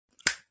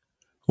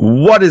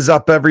What is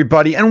up,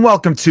 everybody, and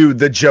welcome to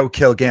the Joe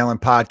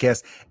Kilgallen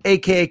podcast,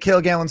 aka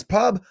Kilgallen's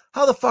Pub.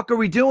 How the fuck are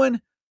we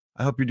doing?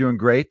 I hope you're doing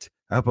great.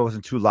 I hope I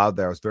wasn't too loud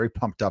there. I was very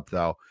pumped up,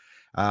 though,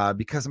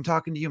 because I'm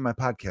talking to you, my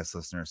podcast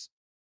listeners.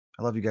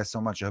 I love you guys so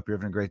much. I hope you're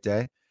having a great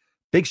day.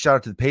 Big shout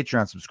out to the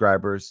Patreon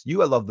subscribers.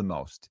 You I love the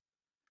most.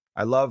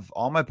 I love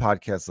all my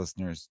podcast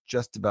listeners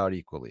just about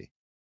equally.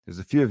 There's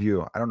a few of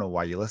you, I don't know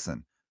why you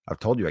listen. I've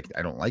told you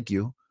I don't like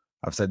you.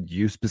 I've said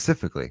you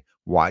specifically.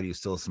 Why do you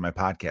still listen to my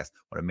podcast?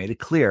 But I made it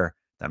clear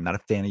that I'm not a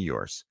fan of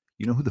yours.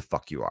 You know who the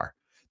fuck you are.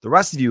 The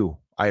rest of you,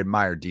 I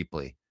admire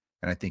deeply.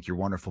 And I think you're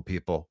wonderful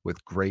people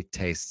with great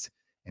tastes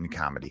in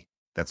comedy.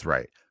 That's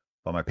right.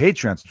 But my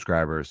Patreon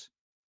subscribers,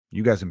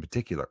 you guys in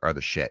particular, are the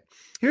shit.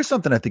 Here's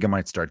something I think I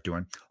might start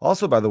doing.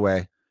 Also, by the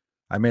way,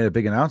 I made a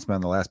big announcement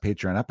on the last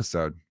Patreon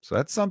episode. So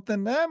that's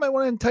something that might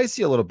want to entice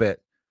you a little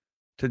bit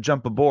to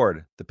jump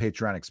aboard the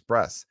Patreon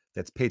Express.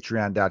 That's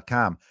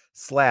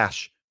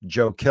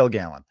patreon.com/Joe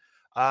Kilgallen.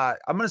 I'm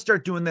going to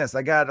start doing this.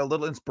 I got a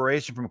little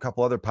inspiration from a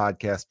couple other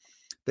podcasts.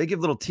 They give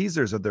little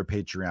teasers of their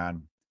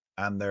Patreon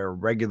on their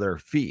regular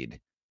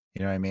feed.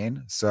 You know what I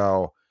mean?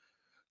 So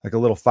like a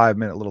little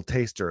 5-minute little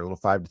taster, a little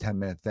 5 to 10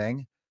 minute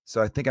thing.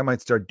 So I think I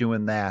might start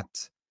doing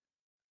that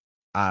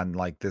on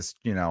like this,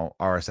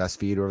 RSS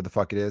feed, wherever the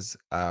fuck it is,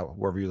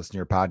 wherever you listen to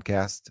your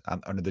podcast,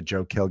 under the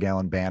Joe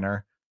Kilgallen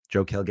banner,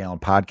 Joe Kilgallen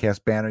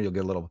podcast banner. You'll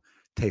get a little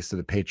taste of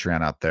the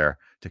Patreon out there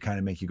to kind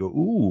of make you go,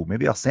 ooh,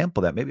 maybe I'll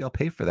sample that. Maybe I'll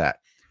pay for that.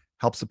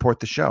 Help support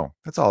the show.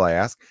 That's all I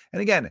ask.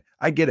 And again,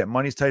 I get it.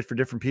 Money's tight for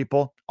different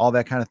people, all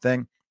that kind of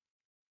thing.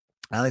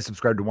 I only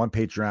subscribe to one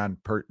Patreon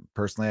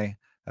personally.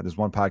 There's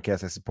one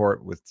podcast I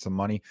support with some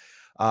money.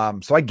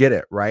 So I get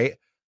it, right?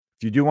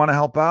 If you do want to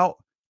help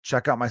out,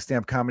 check out my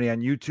stand-up comedy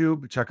on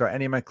YouTube. Check out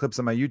any of my clips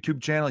on my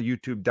YouTube channel,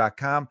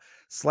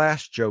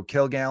 youtube.com/Joe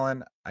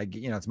Kilgallen.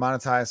 It's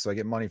monetized, so I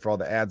get money for all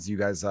the ads you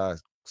guys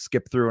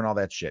skip through and all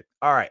that shit.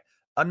 All right,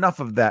 enough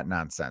of that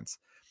nonsense.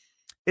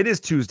 It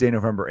is Tuesday,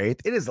 November 8th.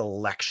 It is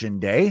election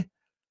day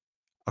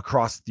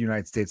across the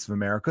United States of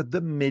America,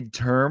 the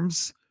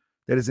midterms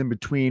that is in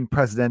between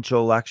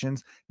presidential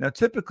elections. Now,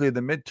 typically the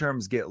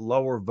midterms get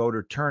lower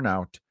voter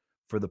turnout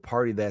for the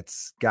party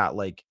that's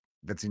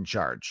in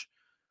charge,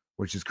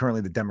 which is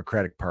currently the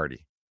Democratic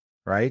Party,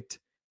 right?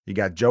 You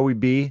got Joey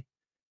B,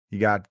 you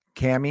got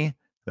Cammie,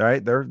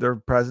 right? They're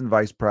president,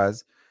 vice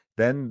pres.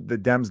 Then the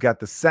Dems got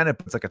the Senate,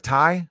 but it's like a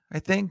tie, I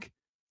think.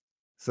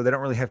 So they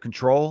don't really have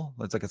control.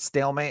 It's like a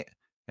stalemate.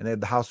 And they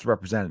have the House of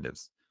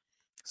Representatives.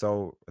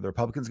 So are the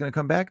Republicans going to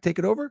come back, take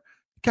it over?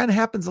 It kind of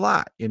happens a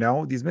lot,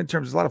 these midterms,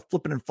 there's a lot of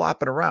flipping and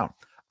flopping around.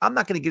 I'm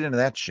not going to get into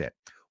that shit.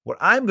 What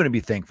I'm going to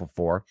be thankful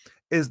for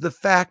is the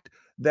fact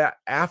that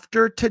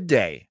after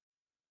today,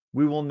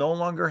 we will no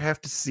longer have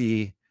to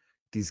see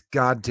these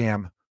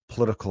goddamn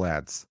political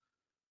ads.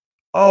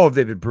 Oh,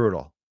 they've been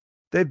brutal.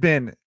 They've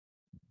been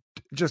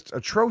just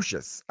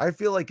atrocious. I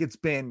feel like it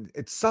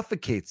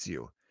suffocates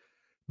you.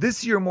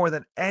 This year, more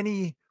than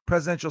any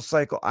presidential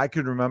cycle I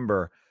could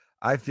remember,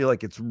 I feel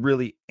like it's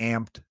really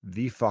amped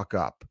the fuck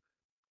up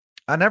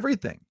on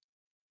everything.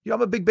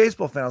 I'm a big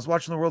baseball fan. I was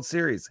watching the World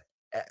Series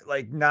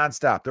like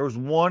nonstop. There was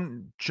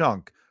one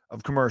chunk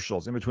of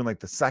commercials in between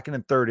like the second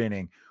and third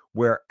inning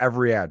where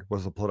every ad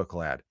was a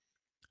political ad.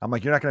 I'm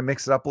like, you're not going to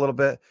mix it up a little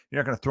bit. You're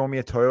not going to throw me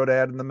a Toyota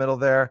ad in the middle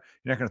there.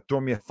 You're not going to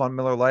throw me a Fun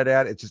Miller Lite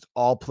ad. It's just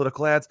all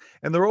political ads.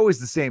 And they're always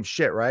the same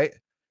shit, right?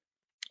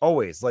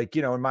 Always. Like,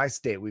 in my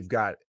state, we've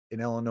got in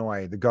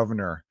Illinois, the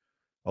governor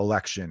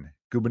election,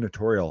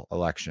 gubernatorial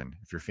election,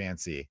 if you're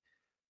fancy,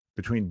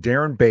 between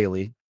Darren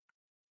Bailey,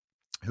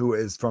 who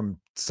is from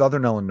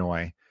Southern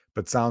Illinois,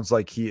 but sounds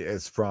like he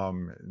is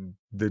from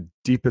the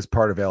deepest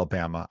part of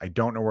Alabama. I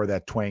don't know where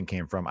that twang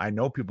came from. I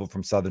know people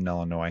from Southern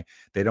Illinois.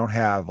 They don't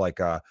have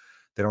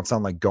they don't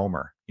sound like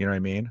Gomer. You know what I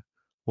mean?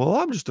 Well,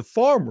 I'm just a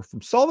farmer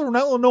from Southern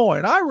Illinois,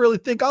 and I really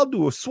think I'll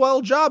do a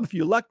swell job if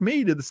you elect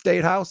me to the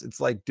state house. It's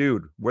like,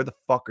 dude, where the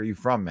fuck are you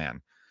from,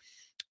 man?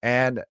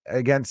 And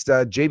against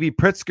J.B.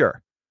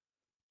 Pritzker.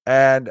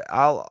 And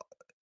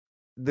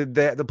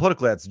the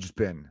political ads have just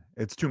been,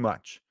 it's too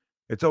much.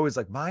 It's always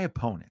like, my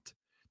opponent,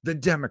 the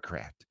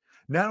Democrat,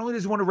 not only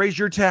does he want to raise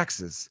your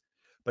taxes,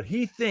 but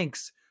he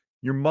thinks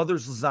your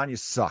mother's lasagna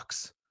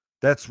sucks.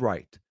 That's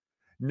right.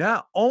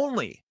 Not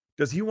only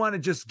does he want to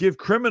just give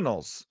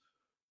criminals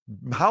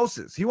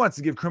houses, he wants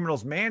to give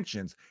criminals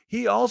mansions.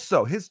 He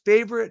also, his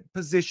favorite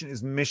position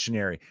is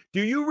missionary.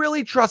 Do you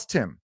really trust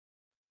him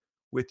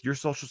with your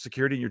Social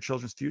Security and your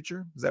children's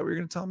future? Is that what you're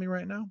going to tell me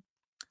right now?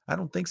 I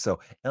don't think so.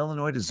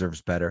 Illinois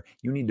deserves better.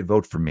 You need to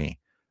vote for me,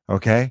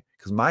 okay?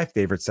 Because my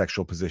favorite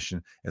sexual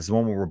position is the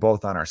one where we're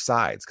both on our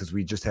sides because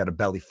we just had a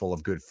belly full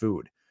of good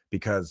food.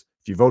 Because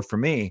if you vote for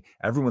me,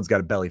 everyone's got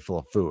a belly full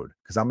of food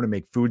because I'm going to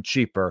make food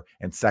cheaper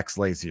and sex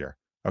lazier,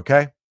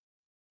 okay?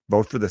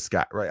 Vote for this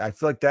guy, right? I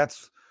feel like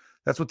that's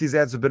what these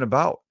ads have been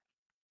about.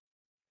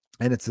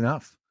 And it's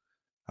enough.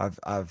 I've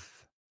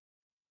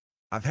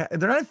had,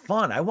 they're not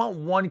fun. I want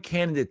one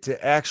candidate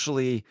to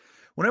actually,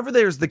 whenever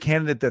there's the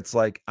candidate that's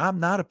like, I'm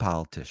not a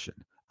politician,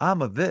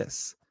 I'm a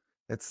this,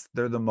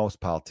 they're the most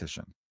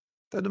politician.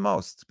 They're the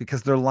most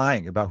because they're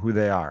lying about who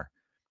they are.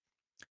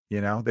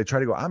 They try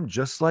to go, I'm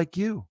just like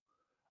you.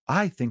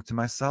 I think to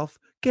myself,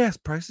 gas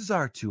prices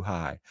are too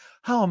high.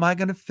 How am I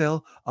going to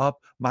fill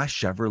up my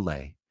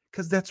Chevrolet?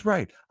 Because that's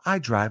right. I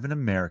drive an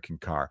American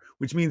car,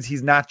 which means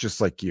he's not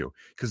just like you.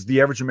 Because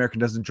the average American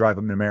doesn't drive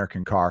an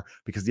American car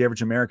because the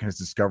average American has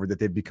discovered that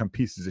they've become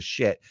pieces of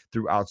shit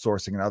through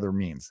outsourcing and other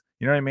means.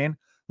 You know what I mean?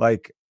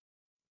 Like,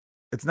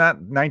 it's not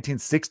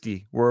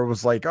 1960 where it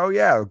was like, oh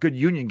yeah, a good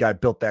union guy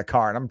built that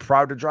car and I'm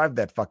proud to drive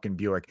that fucking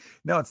Buick.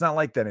 No, it's not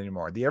like that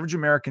anymore. The average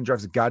American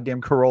drives a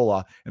goddamn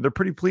Corolla and they're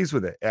pretty pleased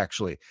with it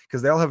actually,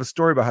 because they all have a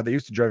story about how they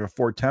used to drive a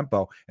Ford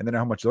Tempo and then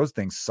how much those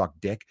things suck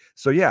dick.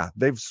 So yeah,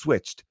 they've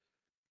switched.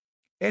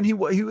 And he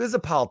is a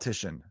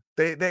politician.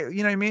 They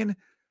you know what I mean?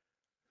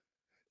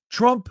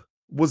 Trump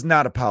was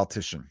not a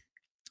politician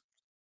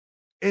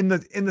in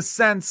the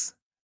sense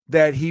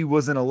that he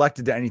wasn't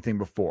elected to anything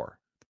before.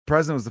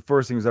 President was the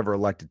first thing he was ever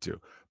elected to.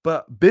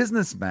 But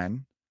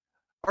businessmen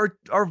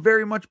are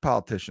very much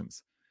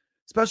politicians,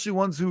 especially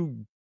ones who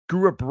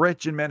grew up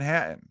rich in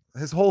Manhattan.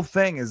 His whole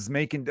thing is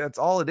that's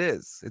all it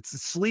is. It's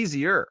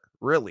sleazier,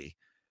 really,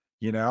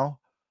 you know?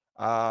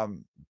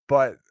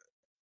 But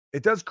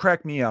it does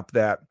crack me up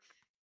that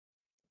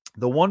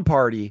the one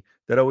party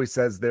that always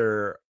says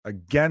they're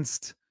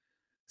against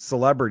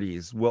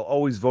celebrities will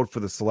always vote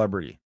for the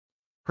celebrity.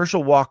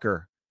 Herschel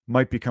Walker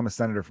might become a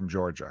senator from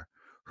Georgia.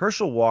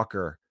 Herschel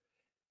Walker,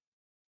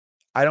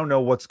 I don't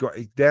know what's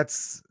going.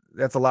 That's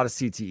a lot of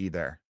CTE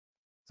there.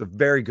 He's a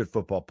very good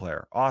football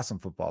player, awesome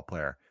football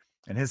player,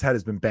 and his head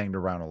has been banged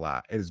around a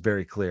lot. It is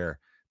very clear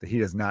that he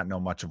does not know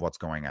much of what's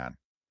going on.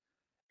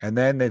 And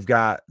then they've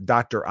got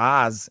Dr.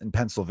 Oz in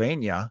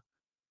Pennsylvania,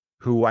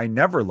 who I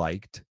never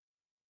liked,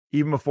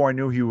 even before I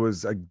knew he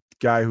was a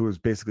guy who was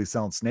basically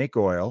selling snake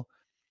oil,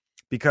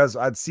 because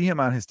I'd see him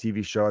on his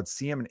TV show. I'd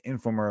see him in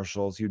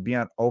infomercials. He would be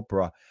on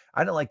Oprah.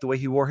 I didn't like the way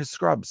he wore his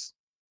scrubs.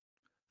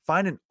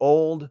 Find an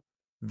old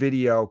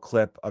video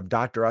clip of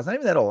Dr. Oz, not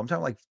even that old. I'm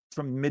talking like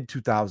from mid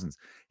 2000s.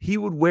 He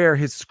would wear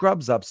his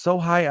scrubs up so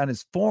high on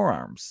his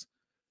forearms.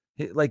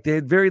 Like they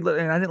had very little,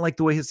 and I didn't like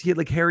the way he had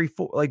like hairy,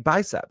 like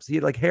biceps. He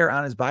had like hair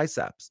on his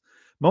biceps.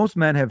 Most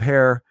men have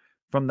hair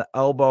from the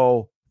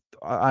elbow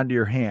onto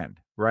your hand,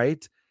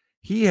 right?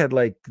 He had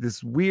like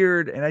this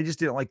weird, and I just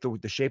didn't like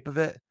the shape of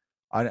it.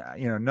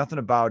 Nothing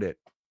about it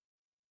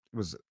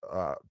was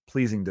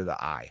pleasing to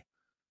the eye.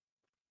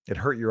 It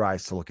hurt your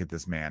eyes to look at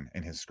this man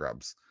in his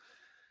scrubs.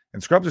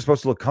 And scrubs are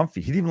supposed to look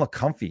comfy. He didn't even look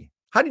comfy.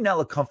 How did he not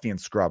look comfy in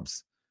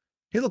scrubs?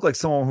 He looked like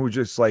someone who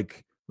just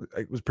like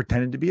was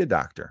pretending to be a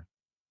doctor.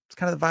 It's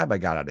kind of the vibe I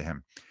got out of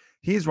him.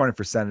 He's running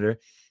for senator.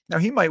 Now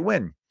he might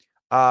win.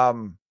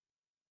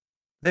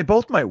 They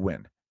both might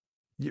win.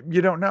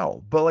 You don't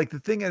know. But like the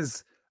thing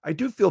is, I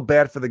do feel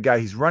bad for the guy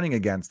he's running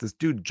against. This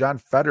dude, John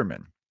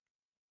Fetterman.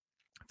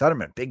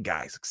 Fetterman, big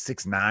guy, he's like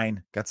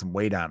 6'9", got some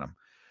weight on him.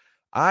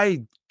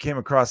 I came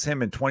across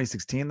him in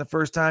 2016 the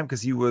first time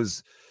because he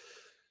was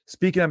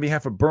speaking on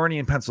behalf of Bernie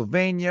in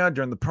Pennsylvania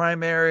during the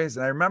primaries.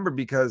 And I remember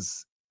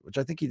because, which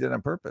I think he did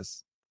on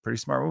purpose, pretty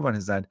smart move on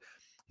his end.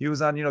 He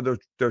was on,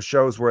 those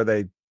shows where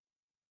they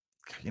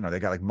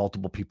got like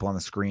multiple people on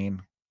the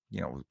screen.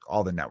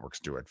 All the networks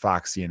do it.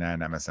 Fox,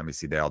 CNN,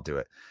 MSNBC, they all do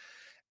it.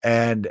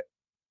 And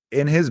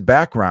in his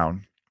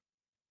background,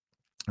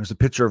 there's a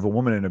picture of a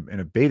woman in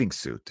a bathing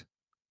suit.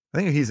 I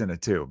think he's in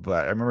it too,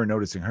 but I remember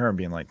noticing her and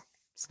being like,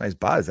 it's a nice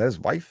body. Is that his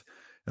wife?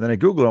 And then I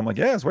Googled, I'm like,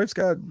 yeah, his wife's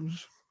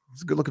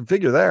it's a good looking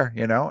figure there,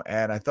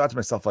 And I thought to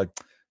myself, like,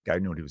 guy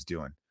knew what he was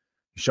doing.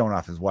 He's showing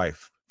off his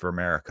wife for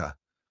America,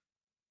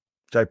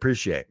 which I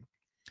appreciate.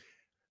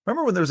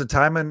 Remember when there was a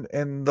time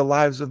in the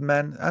lives of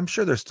men? I'm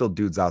sure there's still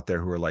dudes out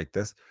there who are like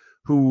this,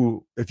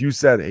 who, if you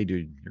said, hey,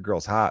 dude, your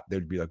girl's hot,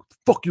 they'd be like, what the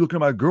fuck you looking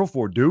at my girl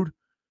for, dude?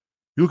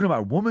 You looking at my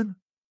woman?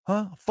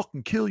 Huh? I'll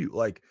fucking kill you.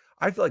 Like,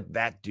 I feel like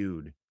that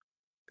dude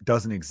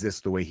doesn't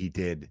exist the way he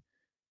did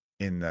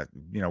in the,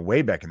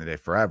 way back in the day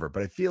forever.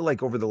 But I feel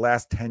like over the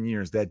last 10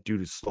 years, that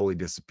dude has slowly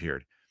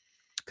disappeared.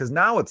 Because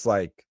now it's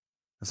like,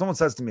 if someone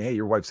says to me, hey,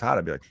 your wife's hot,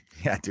 I'd be like,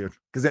 yeah, dude.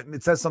 Because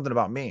it says something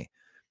about me.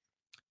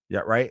 Yeah,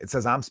 right? It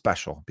says I'm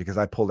special because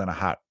I pulled in a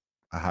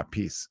hot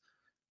piece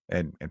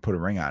and put a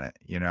ring on it,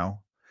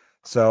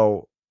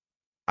 So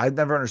I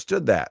never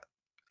understood that.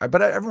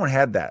 But everyone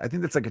had that. I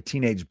think that's like a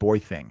teenage boy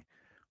thing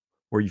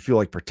where you feel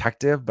like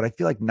protective. But I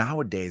feel like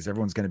nowadays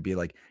everyone's going to be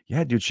like,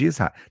 yeah, dude, she is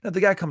hot. Now the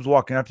guy comes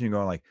walking up to you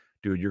going like,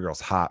 dude, your girl's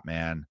hot,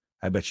 man.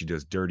 I bet she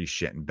does dirty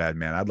shit in bed,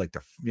 man. I'd like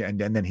to, and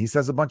then he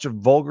says a bunch of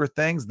vulgar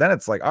things. Then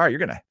it's like, all right, you're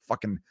going to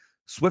fucking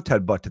swift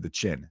headbutt to the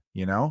chin,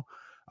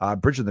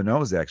 bridge of the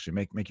nose,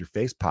 actually make your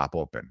face pop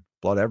open,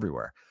 blood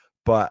everywhere.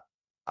 But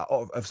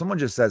if someone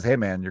just says, hey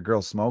man, your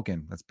girl's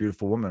smoking, that's a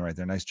beautiful woman right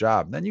there, nice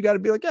job, then you got to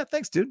be like, yeah,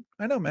 thanks, dude.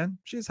 I know, man,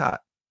 she's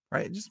hot,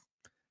 right? Just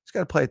got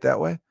to play it that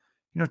way.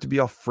 You don't have to be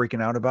all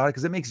freaking out about it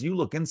because it makes you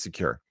look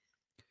insecure.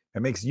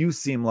 It makes you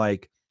seem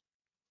like,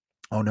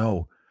 oh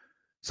no,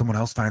 someone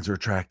else finds her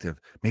attractive.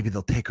 Maybe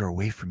they'll take her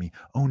away from me.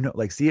 Oh no,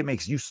 like, see, it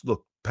makes you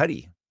look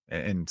petty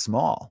and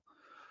small.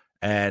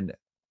 And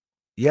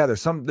yeah,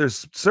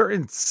 there's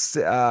certain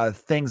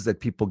things that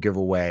people give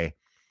away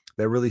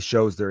that really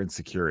shows their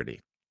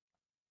insecurity.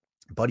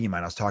 A buddy of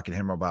mine, I was talking to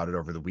him about it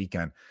over the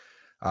weekend.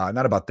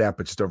 Not about that,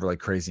 but just over like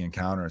crazy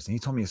encounters. And he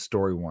told me a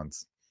story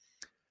once.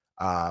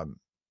 Um,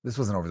 this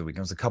wasn't over the weekend,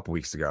 it was a couple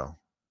weeks ago.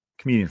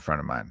 Comedian friend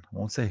of mine, I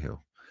won't say who.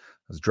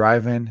 I was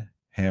driving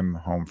him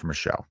home from a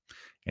show,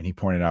 and he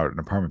pointed out an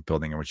apartment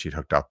building in which he'd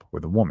hooked up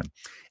with a woman.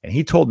 And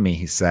he told me,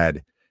 he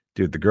said,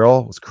 dude, the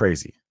girl was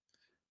crazy.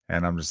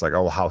 And I'm just like,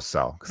 oh, how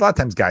so? Because a lot of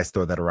times guys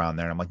throw that around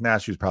there. And I'm like, nah,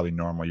 she was probably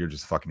normal. You're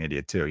just a fucking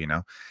idiot too, you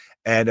know?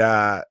 And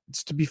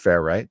just to be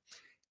fair, right?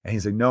 And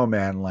he's like, no,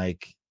 man,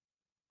 like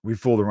we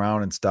fooled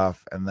around and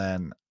stuff. And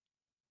then,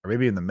 or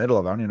maybe in the middle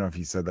of, I don't even know if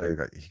he said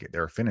that they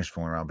were finished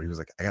fooling around, but he was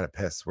like, I got to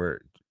piss. I'm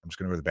just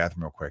going to go to the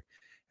bathroom real quick.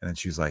 And then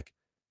she was like,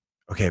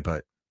 okay,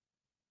 but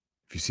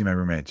if you see my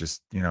roommate,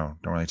 just, don't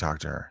really talk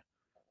to her.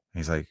 And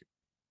he's like,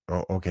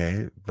 oh,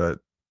 okay. But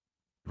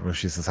what if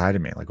she says hi to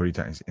me? Like, what are you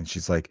talking? And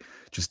she's like,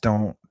 just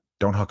don't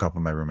hook up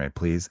with my roommate,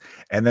 please.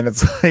 And then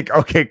it's like,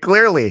 okay,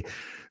 clearly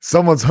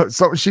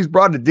she's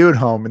brought a dude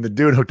home and the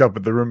dude hooked up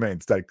with the roommate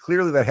instead.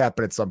 Clearly that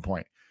happened at some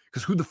point.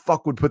 Because who the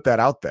fuck would put that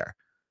out there?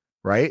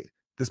 Right?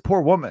 This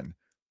poor woman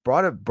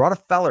brought a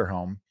feller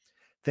home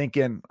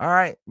thinking, all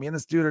right, me and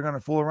this dude are going to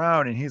fool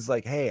around. And he's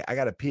like, hey, I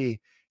got to pee.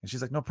 And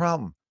she's like, no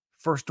problem.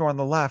 First door on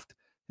the left.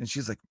 And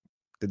she's like,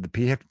 did the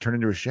pee have to turn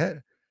into a shit?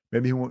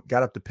 Maybe he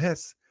got up to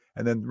piss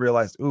and then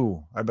realized,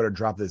 ooh, I better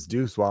drop this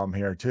deuce while I'm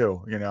here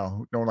too.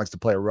 No one likes to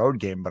play a road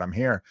game, but I'm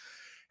here.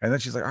 And then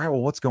she's like, all right,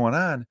 well, what's going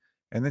on?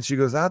 And then she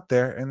goes out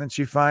there and then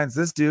she finds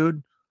this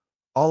dude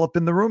all up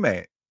in the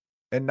roommate.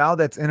 And now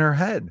that's in her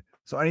head.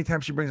 So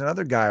anytime she brings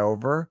another guy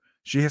over,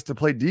 she has to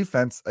play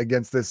defense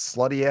against this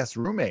slutty ass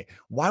roommate.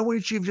 Why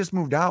wouldn't she have just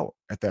moved out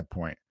at that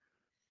point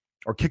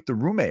or kicked the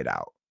roommate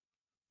out?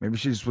 Maybe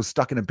she just was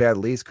stuck in a bad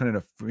lease. Couldn't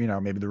have,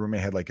 maybe the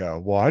roommate had like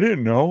well, I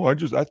didn't know. I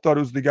thought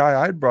it was the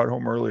guy I brought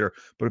home earlier,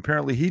 but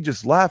apparently he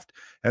just left.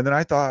 And then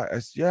I thought,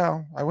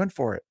 yeah, I went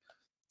for it.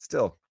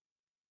 Still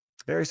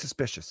very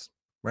suspicious,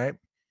 right?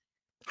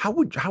 How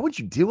would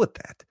you deal with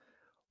that?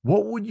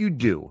 What would you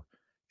do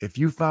if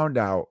you found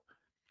out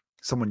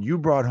someone you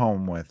brought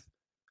home with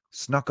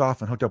snuck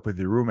off and hooked up with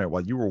your roommate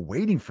while you were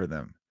waiting for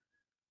them,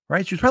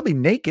 right? She was probably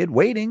naked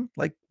waiting.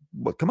 Like,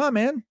 what? Come on,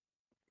 man.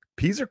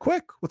 Peas are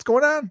quick. What's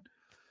going on?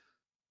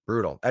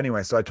 Brutal.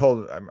 Anyway, so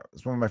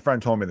when my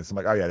friend told me this, I'm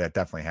like, oh yeah, that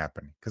definitely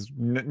happened. Because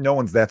no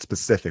one's that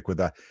specific with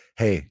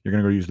hey, you're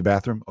going to go use the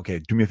bathroom? Okay,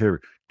 do me a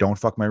favor. Don't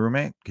fuck my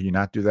roommate. Can you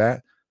not do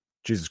that?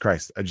 Jesus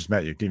Christ, I just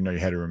met you. Didn't even know you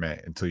had a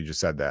roommate until you just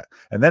said that.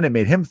 And then it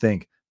made him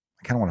think,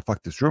 I kind of want to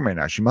fuck this roommate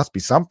now. She must be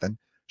something.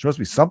 She must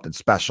be something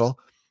special.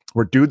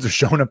 Where dudes are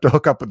showing up to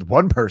hook up with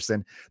one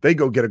person, they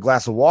go get a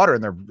glass of water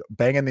and they're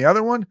banging the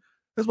other one.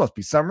 This must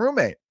be some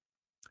roommate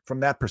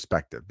from that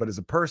perspective. But as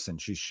a person,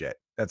 she's shit.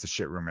 That's a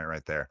shit roommate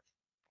right there.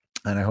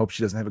 And I hope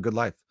she doesn't have a good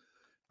life.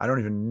 I don't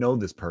even know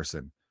this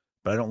person,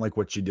 but I don't like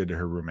what she did to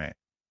her roommate.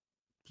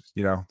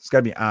 It's got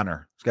to be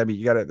honor.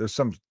 There's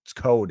some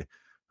code,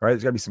 right?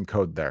 There's got to be some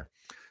code there.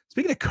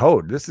 Speaking of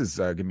code, this is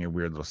giving me a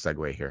weird little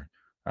segue here.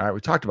 All right,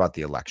 we talked about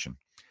the election.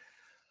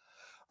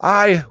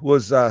 I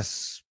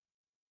was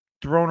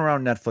thrown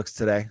around Netflix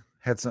today,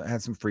 had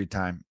some free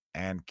time,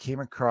 and came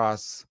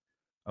across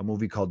a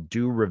movie called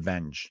Do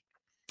Revenge.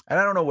 And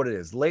I don't know what it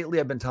is. Lately,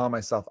 I've been telling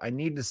myself I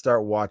need to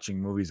start watching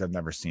movies I've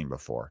never seen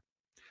before.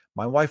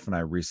 My wife and I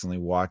recently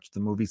watched the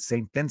movie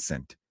St.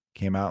 Vincent.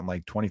 Came out in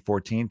like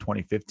 2014,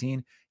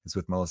 2015. It's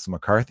with Melissa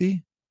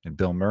McCarthy and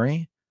Bill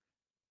Murray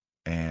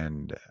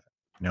and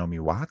Naomi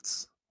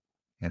Watts.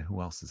 And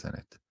who else is in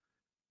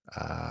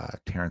it?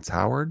 Terrence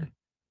Howard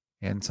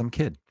and some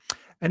kid.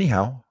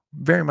 Anyhow,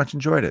 very much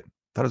enjoyed it.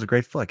 Thought it was a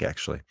great flick,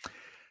 actually.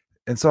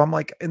 And so I'm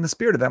like, in the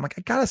spirit of that, I'm like,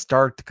 I gotta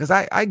start, because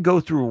I go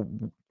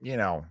through,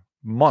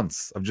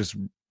 months of just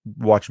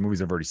watching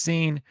movies I've already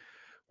seen,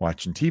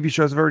 watching TV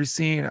shows I've already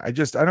seen. I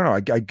don't know.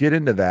 I get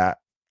into that.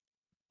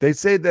 They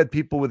say that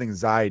people with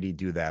anxiety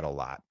do that a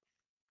lot.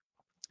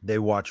 They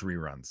watch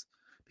reruns.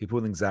 People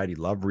with anxiety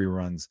love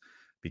reruns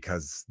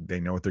because they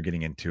know what they're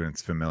getting into and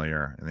it's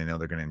familiar and they know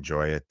they're going to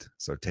enjoy it.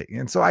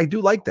 So I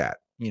do like that.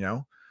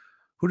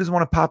 Who doesn't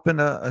want to pop in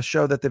a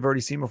show that they've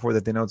already seen before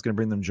that they know it's going to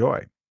bring them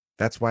joy?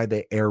 That's why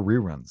they air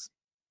reruns.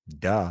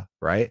 Duh,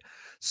 right?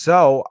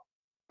 So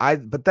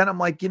but then I'm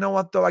like, you know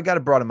what, though? I got to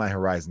broaden my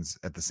horizons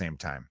at the same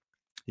time.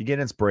 You get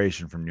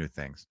inspiration from new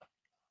things.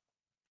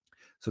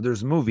 So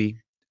there's a movie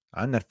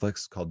on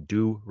Netflix called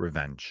Do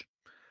Revenge.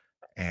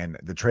 And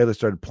the trailer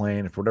started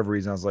playing. And for whatever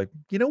reason, I was like,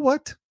 you know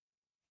what?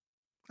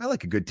 I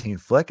like a good teen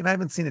flick. And I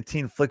haven't seen a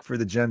teen flick for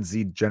the Gen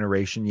Z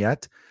generation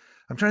yet.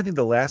 I'm trying to think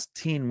the last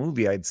teen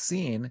movie I'd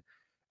seen.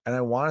 And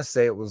I want to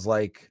say it was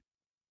like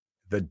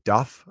The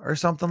Duff or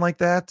something like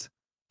that.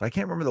 But I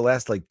can't remember the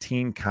last like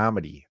teen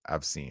comedy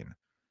I've seen.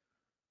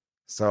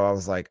 So I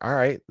was like, all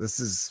right,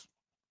 let's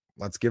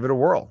give it a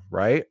whirl,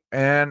 right?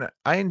 And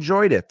I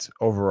enjoyed it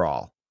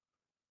overall.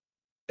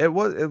 It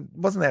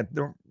wasn't that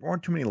there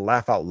weren't too many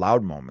laugh out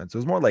loud moments. It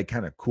was more like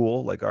kind of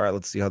cool, like, all right,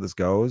 let's see how this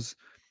goes.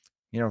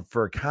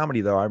 For a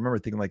comedy though, I remember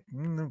thinking like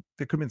there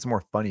could have been some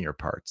more funnier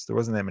parts. There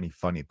wasn't that many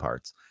funny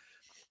parts.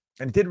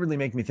 And it did really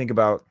make me think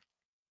about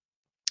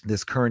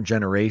this current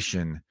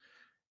generation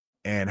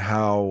and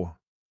how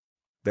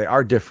they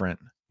are different,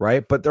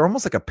 right? But they're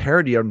almost like a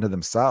parody unto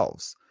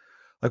themselves.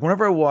 Like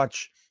whenever I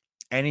watch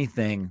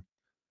anything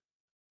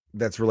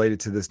that's related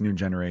to this new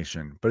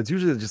generation, but it's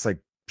usually just like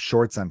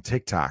shorts on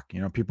TikTok.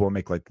 You know, people will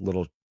make like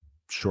little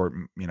short,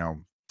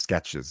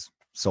 sketches,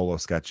 solo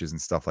sketches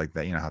and stuff like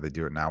that. You know how they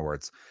do it now where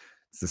it's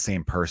the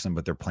same person,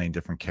 but they're playing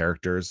different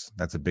characters.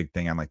 That's a big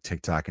thing on like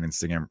TikTok and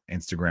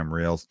Instagram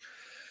Reels.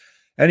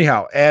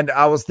 Anyhow, and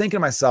I was thinking to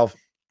myself,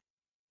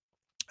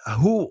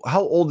 how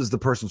old is the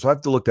person? So I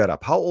have to look that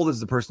up. How old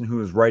is the person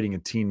who is writing a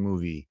teen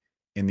movie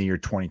in the year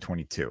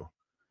 2022?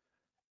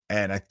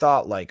 And I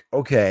thought, like,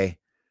 okay,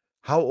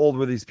 how old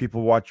were these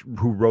people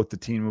who wrote the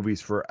teen movies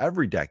for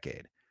every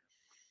decade?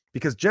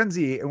 Because Gen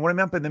Z, and what I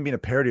meant by them being a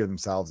parody of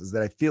themselves is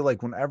that I feel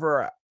like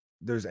whenever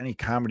there's any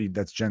comedy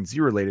that's Gen Z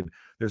related,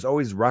 there's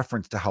always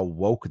reference to how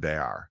woke they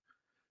are.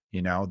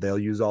 You know, they'll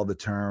use all the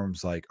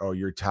terms like, oh,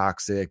 you're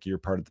toxic, you're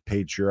part of the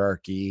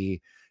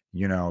patriarchy,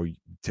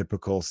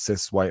 typical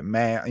cis white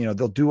man.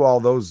 They'll do all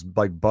those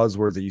like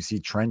buzzwords that you see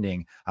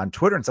trending on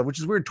Twitter and stuff, which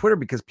is weird. Twitter,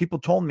 because people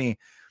told me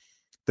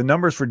the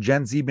numbers for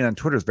Gen Z being on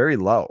Twitter is very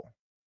low.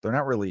 They're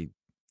not really,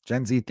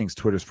 Gen Z thinks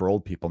Twitter's for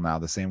old people now,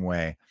 the same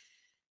way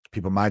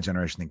people my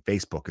generation think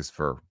Facebook is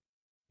for,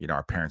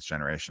 our parents'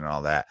 generation and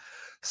all that.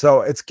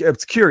 So it's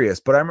curious.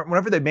 But I remember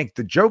whenever they make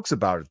the jokes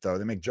about it, though,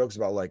 they make jokes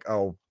about like,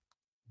 oh,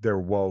 they're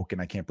woke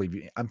and I can't believe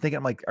you. I'm thinking,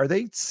 I'm like, are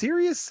they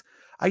serious?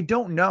 I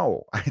don't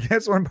know.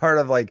 That's one part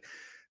of like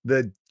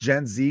the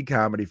Gen Z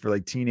comedy for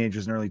like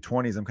teenagers in early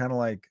 20s. I'm kind of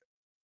like,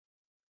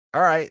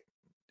 all right,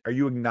 are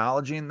you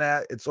acknowledging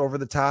that it's over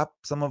the top,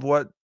 some of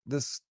what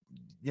this,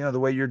 the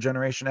way your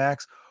generation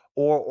acts?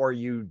 Or are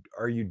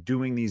you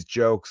doing these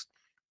jokes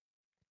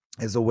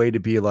as a way to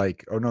be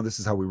like, oh no, this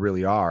is how we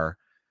really are.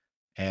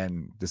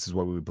 And this is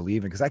what we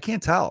believe in. Because I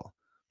can't tell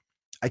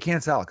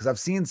because I've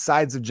seen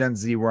sides of Gen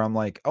Z where I'm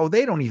like, oh,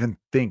 they don't even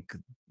think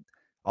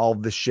all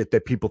the shit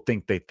that people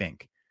think they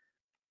think.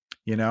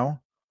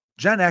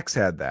 Gen X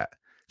had that.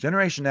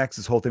 Generation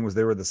X's whole thing was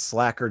they were the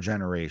slacker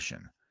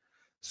generation.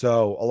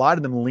 So a lot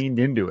of them leaned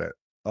into it.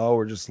 Oh,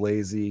 we're just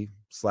lazy,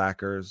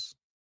 slackers.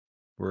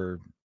 We're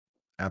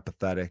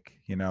apathetic.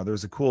 There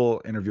was a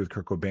cool interview with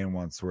Kurt Cobain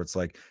once where it's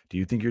like, do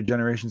you think your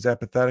generation's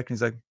apathetic? And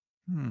he's like,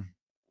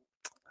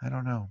 I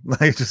don't know.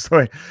 Like, just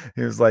like,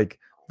 he was like,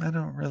 I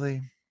don't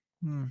really,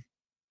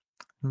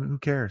 who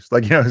cares?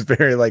 Like, it's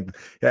very like,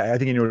 yeah, I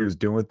think he knew what he was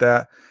doing with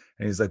that.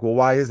 And he's like, well,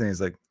 why isn't he?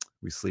 He's like,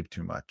 we sleep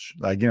too much.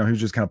 Like, he was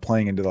just kind of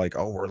playing into like,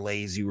 oh, we're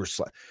lazy,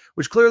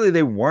 which clearly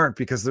they weren't,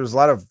 because there's a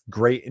lot of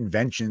great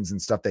inventions and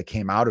stuff that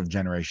came out of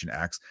Generation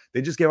X.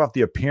 They just gave off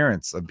the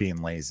appearance of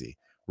being lazy.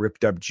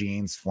 Ripped up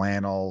jeans,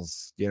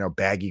 flannels,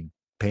 baggy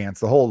pants.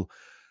 The whole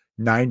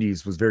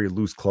 90s was very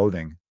loose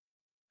clothing.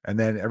 And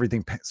then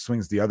everything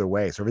swings the other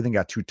way. So everything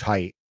got too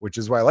tight, which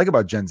is what I like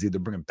about Gen Z. They're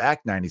bringing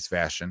back 90s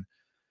fashion,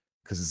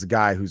 because it's a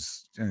guy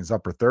who's in his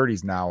upper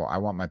 30s now. I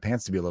want my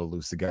pants to be a little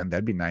loose again.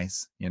 That'd be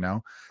nice,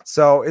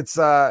 So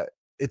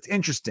it's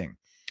interesting.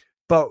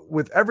 But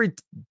with every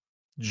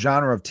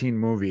genre of teen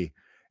movie,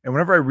 and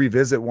whenever I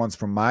revisit ones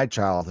from my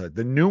childhood,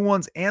 the new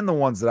ones and the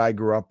ones that I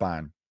grew up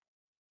on,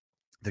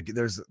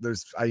 there's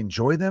I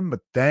enjoy them,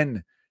 but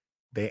then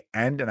they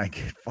end and I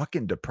get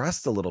fucking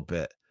depressed a little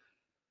bit.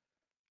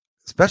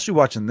 Especially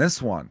watching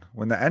this one.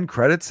 When the end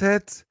credits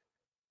hit,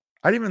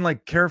 I didn't even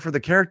like care for the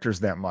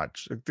characters that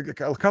much.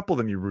 A couple of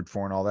them you root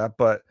for and all that,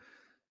 but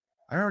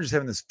I remember just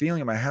having this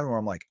feeling in my head where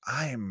I'm like,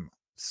 I am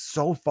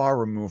so far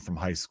removed from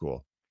high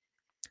school.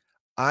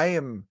 I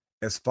am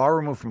as far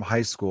removed from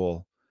high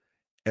school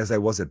as I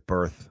was at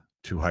birth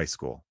to high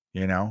school.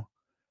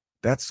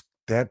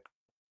 That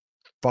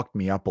fucked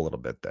me up a little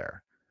bit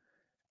there.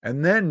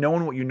 And then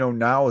knowing what you know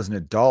now as an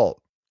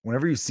adult,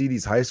 whenever you see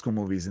these high school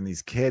movies and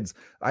these kids,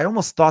 I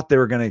almost thought they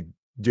were going to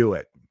do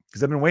it,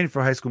 because I've been waiting for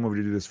a high school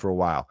movie to do this for a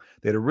while.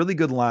 They had a really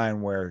good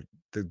line where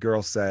the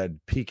girl said,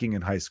 peaking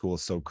in high school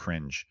is so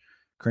cringe.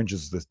 Cringe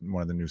is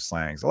one of the new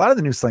slangs. A lot of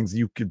the new slangs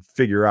you could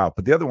figure out,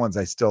 but the other ones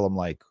I still am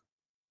like,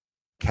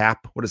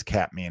 cap? What does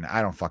cap mean?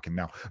 I don't fucking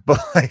know. But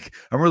like,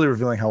 I'm really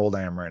revealing how old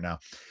I am right now.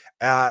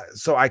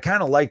 So I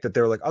kind of like that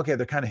they were like, okay,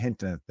 they're kind of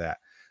hinting at that.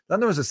 Then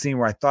there was a scene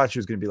where I thought she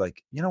was going to be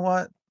like, you know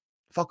what?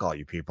 Fuck all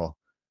you people.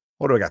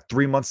 What do I got?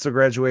 3 months to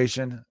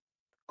graduation?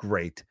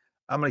 Great.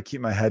 I'm going to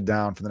keep my head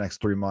down for the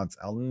next 3 months.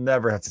 I'll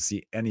never have to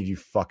see any of you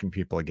fucking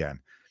people again.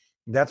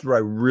 That's what I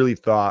really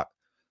thought,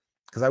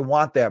 because I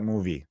want that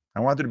movie. I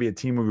want there to be a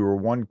teen movie where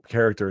one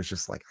character is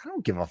just like, I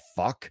don't give a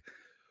fuck.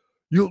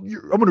 I'm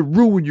going to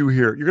ruin you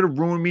here. You're going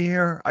to ruin me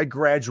here? I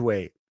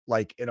graduate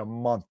like in a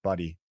month,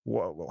 buddy.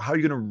 How are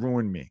you going to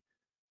ruin me?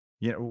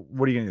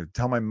 What are you going to do?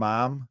 Tell my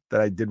mom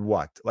that I did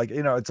what? Like,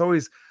 there's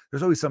always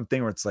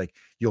something where it's like,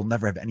 you'll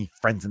never have any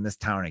friends in this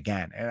town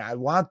again. And I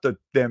want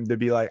them to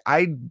be like,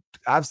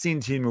 I've seen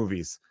teen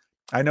movies.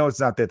 I know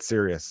it's not that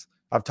serious.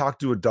 I've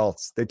talked to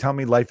adults. They tell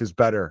me life is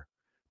better.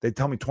 They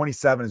tell me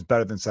 27 is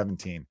better than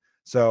 17.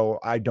 So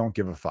I don't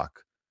give a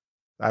fuck.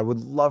 I would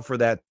love for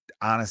that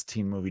honest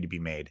teen movie to be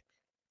made.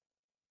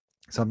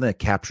 Something that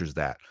captures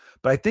that.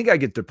 But I think I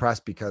get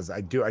depressed because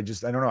I don't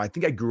know. I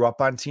think I grew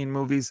up on teen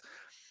movies.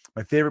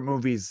 My favorite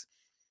movies,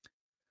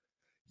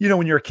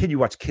 when you're a kid, you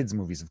watch kids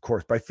movies, of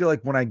course. But I feel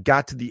like when I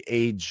got to the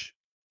age,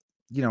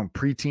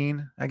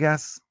 preteen, I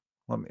guess.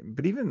 Well,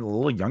 but even a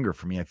little younger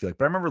for me, I feel like.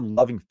 But I remember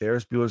loving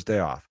Ferris Bueller's Day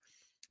Off,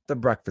 The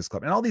Breakfast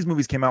Club, and all these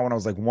movies came out when I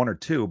was like 1 or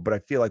 2. But I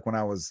feel like when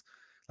I was,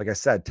 like I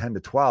said, 10 to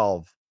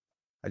 12,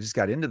 I just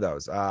got into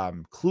those.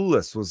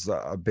 Clueless was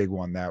a big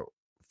one that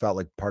felt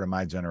like part of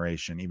my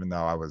generation, even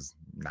though I was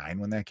 9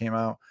 when that came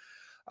out.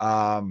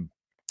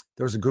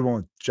 There was a good one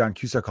with John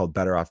Cusack called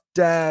Better Off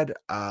Dead.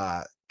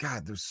 God,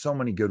 there's so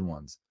many good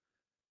ones.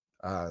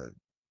 I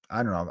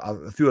don't know.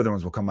 A few other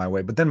ones will come my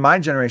way. But then my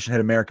generation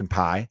had American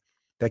Pie.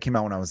 That came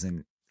out when I was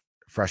in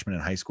freshman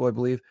in high school, I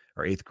believe,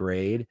 or 8th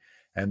grade.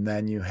 And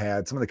then you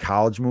had some of the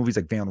college movies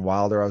like Van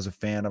Wilder, I was a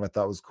fan of. I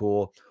thought was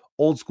cool.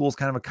 Old School is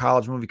kind of a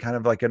college movie, kind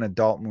of like an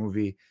adult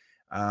movie.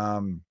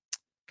 God,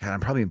 I'm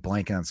probably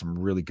blanking on some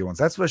really good ones.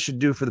 That's what I should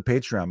do for the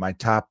Patreon. My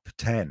top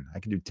 10. I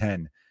can do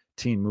 10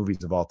 teen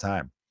movies of all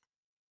time.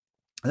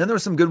 And then there were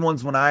some good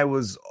ones when I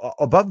was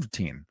above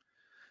teen.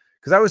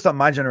 Because I always thought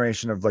my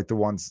generation of like the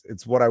ones,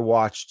 it's what I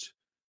watched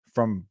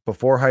from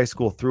before high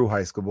school through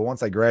high school. But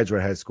once I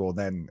graduated high school,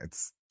 then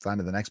it's on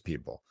to the next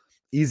people.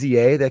 Easy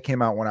A, that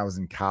came out when I was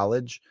in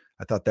college.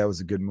 I thought that was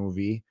a good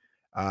movie.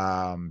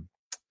 I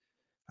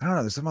don't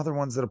know. There's some other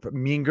ones that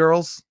Mean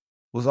Girls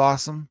was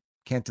awesome.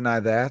 Can't deny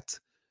that.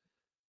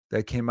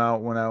 That came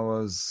out when I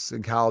was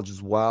in college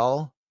as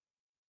well.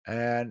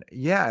 And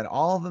yeah, and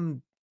all of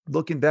them,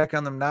 looking back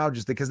on them now,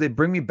 just because they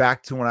bring me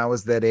back to when I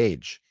was that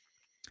age.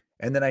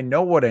 And then I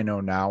know what I know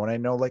now. And I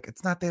know like,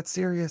 it's not that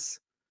serious.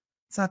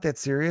 It's not that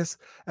serious.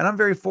 And I'm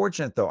very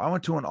fortunate though. I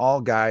went to an all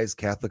guys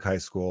Catholic high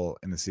school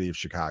in the city of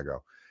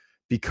Chicago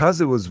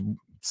because it was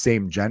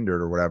same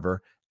gendered or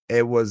whatever.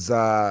 It was,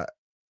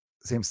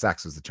 same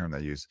sex was the term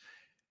they use.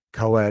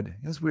 Co-ed.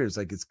 It was weird. It's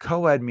like, it's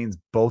co-ed means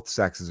both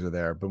sexes are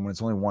there, but when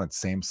it's only one, it's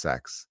same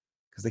sex.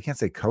 Because they can't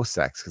say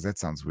co-sex because that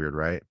sounds weird,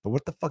 right? But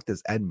what the fuck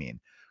does ed mean?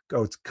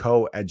 It's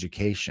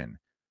co-education.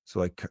 So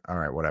like, all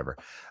right, whatever.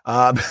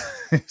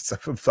 So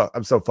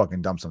I'm so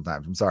fucking dumb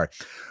sometimes. I'm sorry.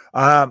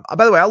 By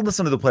the way, I'll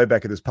listen to the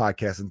playback of this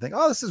podcast and think,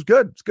 oh, this is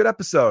good. It's a good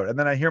episode. And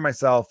then I hear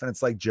myself and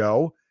it's like,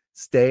 Joe,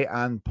 stay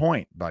on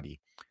point, buddy.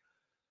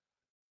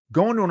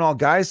 Going to an all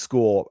guys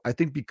school, I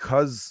think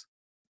because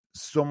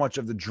so much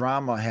of the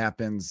drama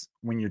happens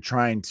when you're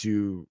trying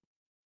to,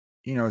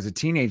 as a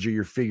teenager,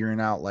 you're figuring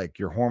out like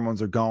your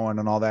hormones are going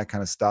and all that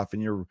kind of stuff.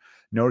 And you're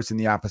noticing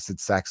the opposite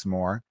sex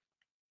more.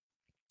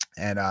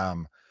 And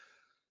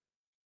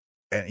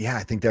yeah,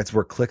 I think that's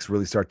where cliques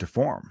really start to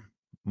form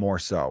more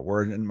so.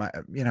 We're in my,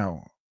 in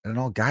an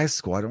all guys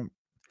school.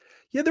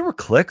 There were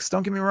cliques.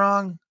 Don't get me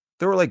wrong.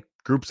 There were like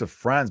groups of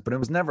friends, but it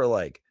was never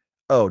like,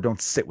 oh,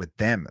 don't sit with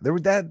them. There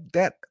was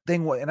that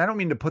thing. And I don't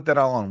mean to put that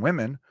all on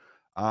women,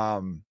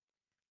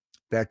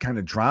 that kind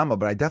of drama,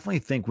 but I definitely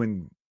think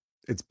when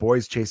it's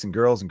boys chasing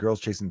girls and girls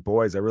chasing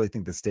boys, I really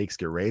think the stakes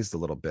get raised a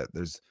little bit.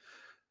 There's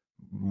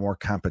more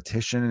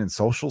competition in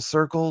social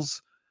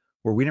circles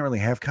where we didn't really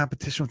have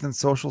competition within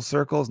social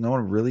circles. No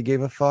one really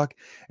gave a fuck.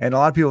 And a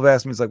lot of people have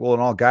asked me, it's like, well, in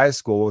all guys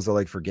school, what was it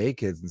like for gay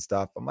kids and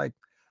stuff? I'm like,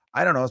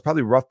 I don't know. It's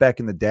probably rough back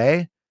in the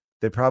day.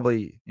 They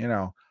probably,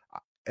 and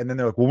then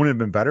they're like, well, wouldn't it have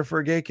been better for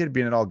a gay kid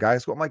being in all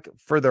guys school? I'm like,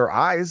 for their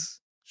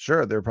eyes,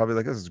 sure. They're probably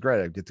like, this is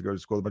great. I get to go to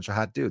school with a bunch of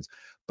hot dudes.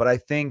 But I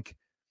think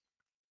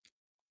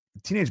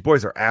teenage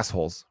boys are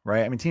assholes,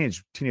 right? I mean,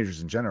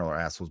 teenagers in general are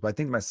assholes. But I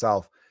think to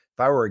myself, if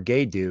I were a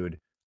gay dude,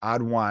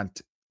 I'd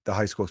want the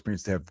high school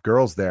experience to have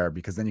girls there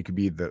because then you could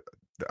be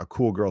a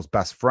cool girl's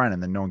best friend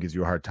and then no one gives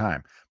you a hard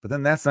time. But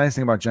then that's the nice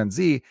thing about Gen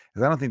Z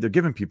is I don't think they're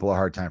giving people a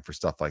hard time for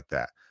stuff like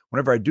that.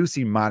 Whenever I do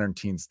see modern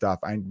teen stuff,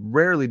 I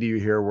rarely do you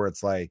hear where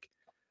it's like,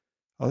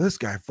 oh, this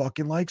guy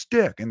fucking likes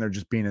dick and they're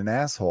just being an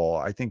asshole.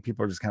 I think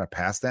people are just kind of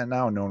past that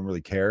now and no one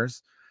really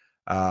cares.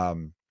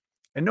 And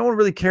no one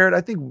really cared. I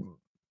think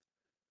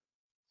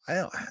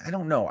I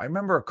don't know. I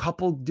remember a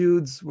couple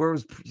dudes where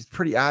it was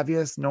pretty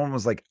obvious. No one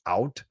was like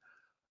out.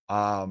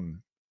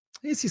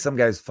 You see some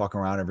guys fuck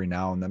around every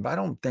now and then, but I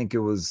don't think it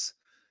was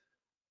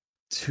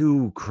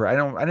too I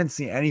didn't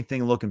see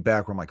anything looking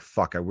back where I'm like,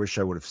 fuck, I wish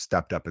I would have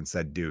stepped up and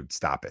said, dude,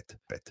 stop it.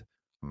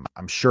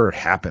 I'm sure it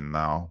happened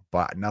though,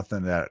 but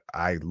nothing that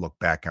I look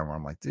back on where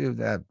I'm like, dude,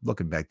 that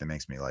looking back, that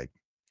makes me like,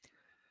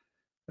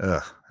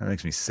 ugh, that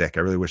makes me sick. I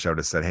really wish I would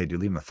have said, hey,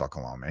 dude, leave him the fuck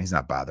alone, man. He's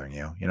not bothering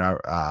you,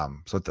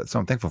 So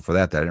I'm thankful for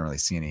that I didn't really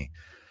see any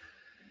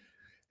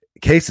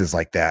cases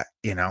like that,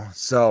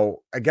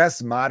 So I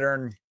guess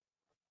modern.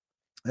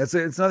 It's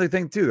another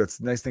thing too. That's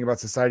the nice thing about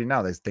society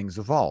now. These things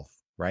evolve,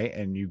 right?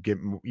 And you get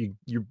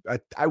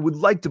I would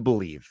like to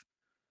believe.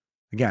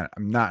 Again,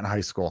 I'm not in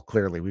high school.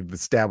 Clearly, we've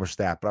established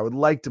that, but I would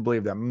like to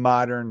believe that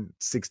modern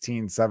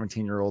 16,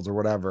 17-year-olds or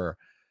whatever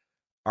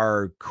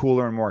are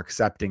cooler and more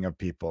accepting of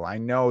people. I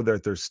know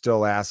that there's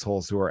still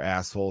assholes who are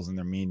assholes and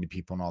they're mean to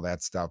people and all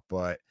that stuff,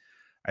 but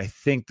I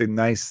think the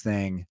nice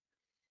thing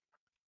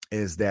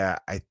is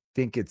that I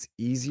think it's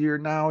easier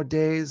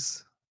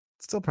nowadays.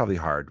 It's still probably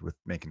hard with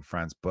making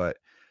friends, but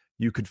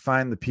you could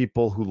find the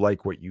people who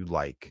like what you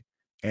like.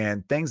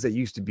 and things that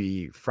used to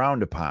be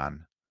frowned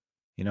upon.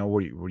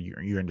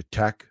 You're into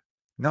tech?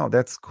 No,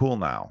 that's cool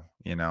now.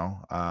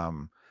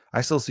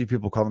 I still see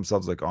people call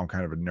themselves like, oh, I'm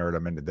kind of a nerd.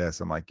 I'm into this.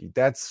 I'm like,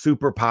 that's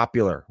super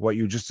popular. What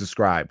you just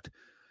described.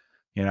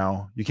 You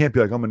can't be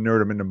like, I'm a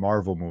nerd. I'm into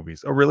Marvel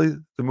movies. Oh, really?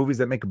 The movies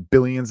that make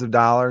billions of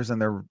dollars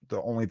and they're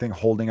the only thing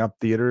holding up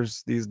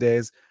theaters these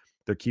days.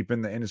 They're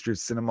keeping the industry of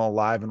cinema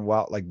alive and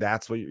well. Like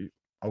that's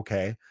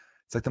okay.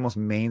 It's like the most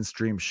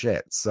mainstream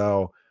shit.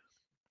 So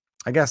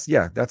I guess,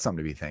 yeah, that's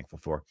something to be thankful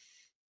for.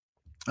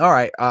 All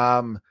right.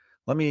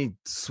 Let me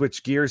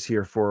switch gears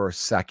here for a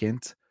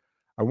second.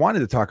 I wanted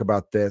to talk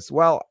about this.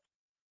 Well,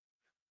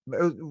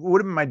 it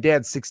would have been my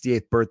dad's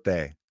 68th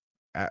birthday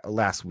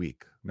last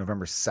week,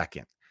 November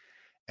 2nd.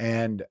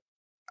 And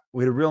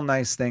we had a real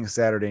nice thing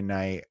Saturday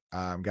night.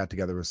 Got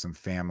together with some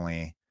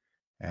family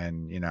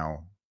and,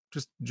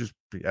 just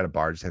at a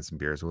bar, just had some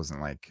beers. It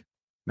wasn't like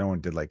no one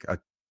did like a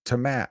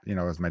tomat,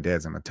 as my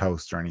dad's on a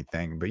toast or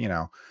anything, but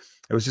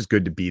it was just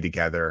good to be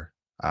together.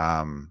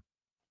 And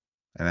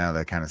all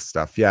that kind of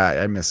stuff. Yeah,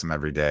 I miss him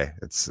every day.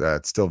 It's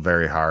still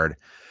very hard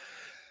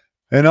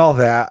and all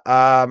that.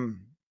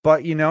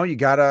 But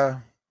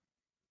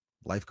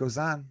life goes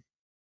on.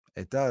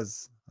 It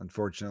does,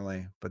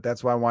 unfortunately. But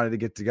that's why I wanted to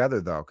get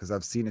together though, because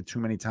I've seen it too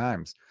many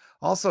times.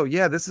 Also,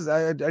 yeah, I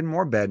had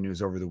more bad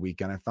news over the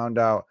weekend. I found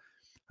out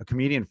a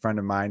comedian friend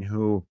of mine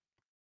who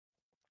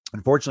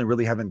unfortunately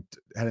really hadn't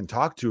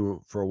talked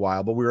to for a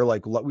while, but we were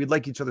like, we'd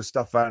like each other's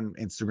stuff on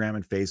Instagram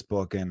and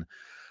Facebook. And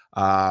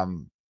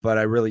but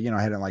I really,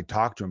 I hadn't like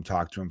talked to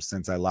him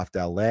since I left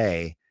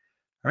LA,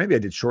 or maybe I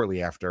did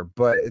shortly after,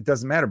 but it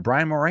doesn't matter.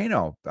 Brian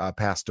Moreno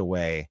passed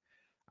away.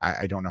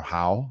 I don't know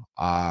how.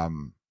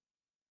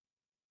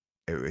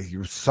 He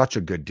was such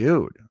a good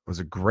dude. Was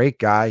a great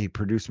guy. He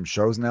produced some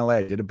shows in LA.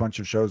 I did a bunch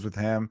of shows with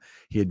him.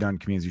 He had done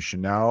Comedians You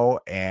Should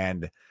Know.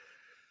 And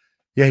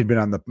yeah, he'd been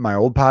on my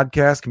old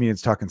podcast,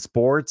 Comedians Talking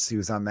Sports. He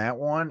was on that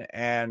one.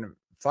 And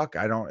fuck,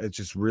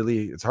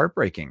 it's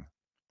heartbreaking.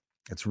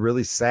 It's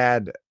really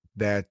sad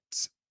that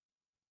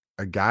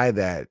a guy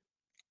that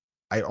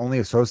I only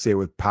associate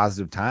with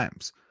positive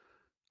times.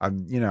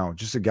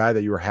 Just a guy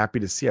that you were happy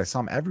to see. I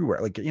saw him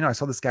everywhere. Like, I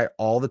saw this guy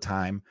all the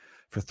time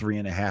for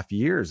 3.5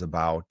 years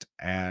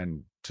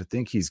and to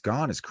think he's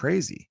gone is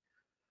crazy.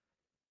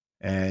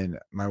 And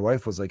my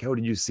wife was like, oh,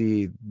 did you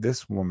see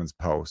this woman's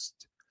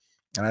post?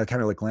 And I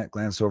kind of like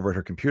glanced over at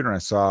her computer and I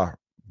saw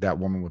that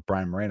woman with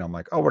Brian Moreno. I'm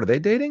like, oh, what are they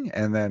dating?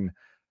 And then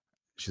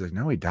she's like,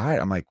 no, he died.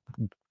 I'm like,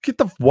 get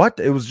the what?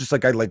 It was just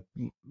like, I like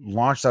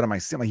launched out of my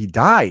seat. Like he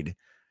died.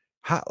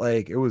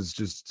 Like it was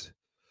just,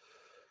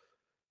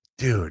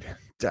 dude,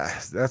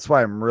 that's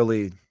why I'm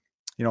really,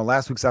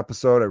 last week's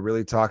episode, I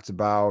really talked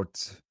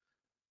about,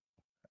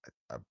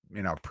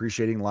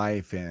 appreciating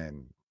life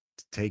and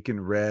taking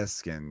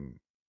risk and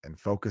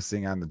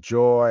focusing on the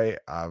joy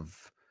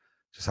of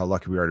just how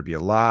lucky we are to be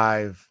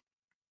alive.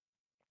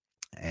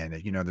 And,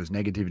 there's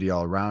negativity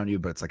all around you,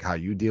 but it's like how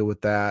you deal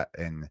with that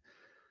and,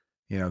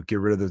 get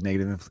rid of those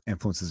negative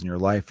influences in your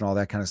life and all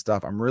that kind of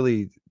stuff. I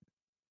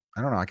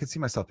don't know. I can see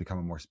myself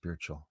becoming more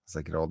spiritual as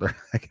I get older.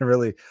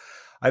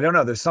 I don't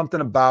know. There's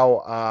something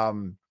about,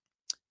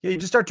 you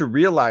just start to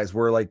realize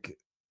where like,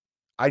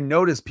 I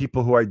notice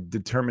people who I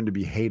determined to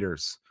be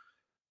haters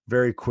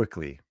very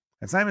quickly.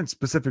 It's not even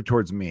specific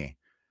towards me.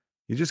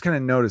 You just kind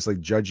of notice like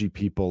judgy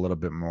people a little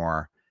bit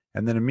more.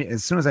 And then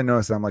as soon as I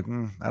notice that, I'm like,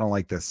 I don't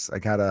like this. I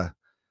gotta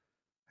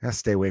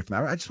stay away from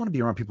that. I just want to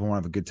be around people who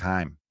want to have a good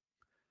time.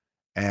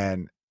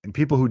 And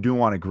people who do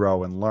want to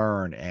grow and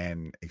learn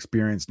and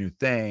experience new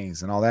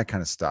things and all that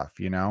kind of stuff,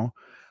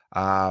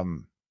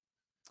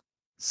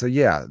 So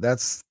yeah,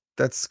 that's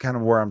kind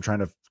of where I'm trying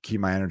to keep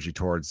my energy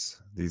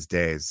towards these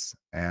days.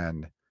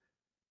 And,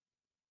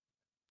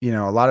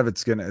 a lot of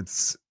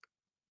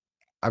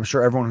I'm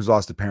sure everyone who's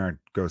lost a parent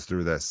goes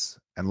through this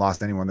and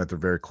lost anyone that they're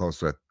very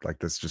close with, like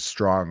this just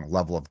strong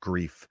level of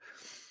grief.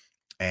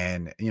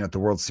 And, the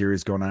World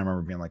Series going on, I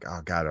remember being like,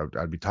 oh God,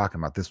 I'd be talking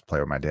about this play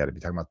with my dad. I'd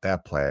be talking about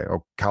that play.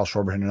 Oh, Kyle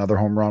Schwarber hit another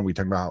home run. We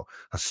talking about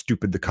how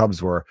stupid the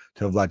Cubs were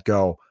to have let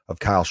go of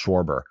Kyle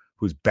Schwarber,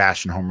 who's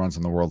bashing home runs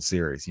in the World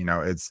Series.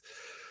 There's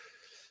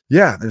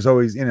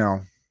always,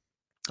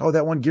 oh,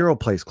 that one Giro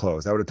place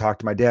closed. I would have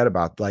talked to my dad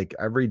about like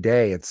every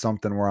day. It's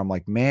something where I'm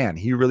like, man,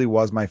 he really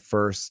was my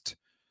first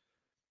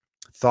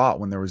thought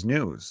when there was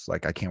news.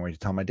 Like, I can't wait to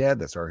tell my dad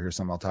this, or here's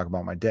something I'll talk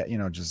about my dad,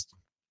 just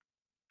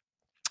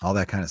all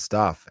that kind of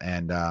stuff.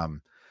 And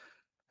then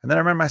I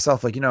remember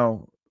myself like,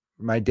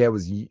 my dad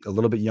was a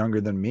little bit younger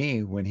than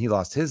me when he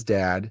lost his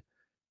dad.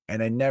 And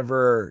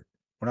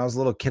when I was a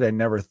little kid, I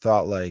never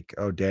thought like,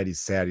 oh, daddy's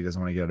sad. He doesn't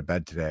want to get out of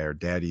bed today, or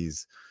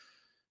daddy's,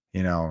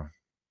 he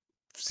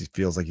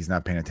feels like he's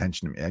not paying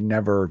attention to me. I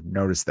never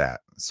noticed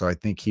that. So I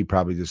think he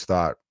probably just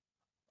thought,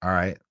 all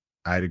right,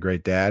 I had a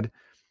great dad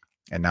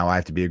and now I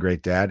have to be a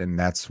great dad. And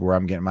that's where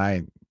I'm getting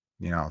my,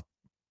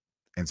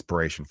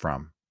 inspiration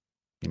from.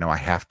 I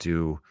have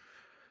to,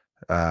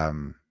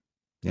 you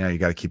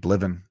got to keep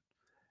living.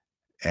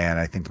 And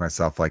I think to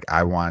myself, like,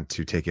 I want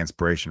to take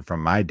inspiration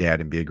from my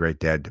dad and be a great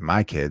dad to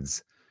my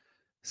kids.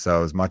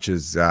 So as much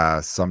as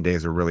some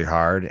days are really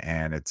hard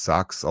and it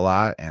sucks a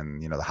lot,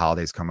 and the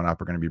holidays coming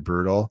up are going to be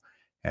brutal,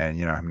 and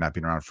him not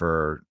being around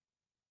for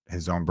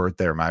his own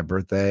birthday or my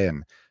birthday,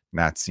 and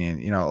not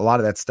seeing a lot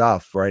of that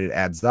stuff, right? It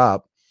adds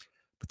up,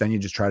 but then you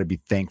just try to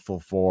be thankful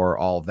for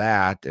all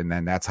that, and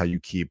then that's how you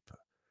keep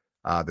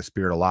the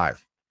spirit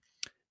alive.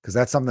 Because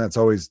that's something that's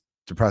always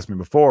depressed me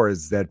before,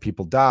 is that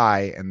people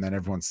die and then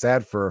everyone's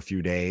sad for a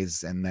few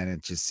days, and then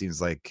it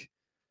seems like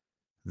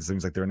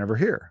they're never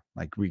here.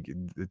 Like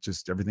it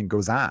just everything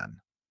goes on,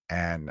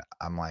 and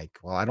I'm like,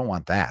 well, I don't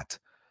want that.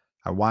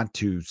 I want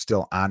to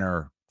still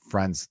honor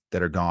friends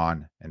that are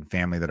gone and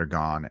family that are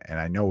gone, and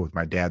I know with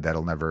my dad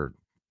that'll never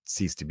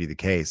cease to be the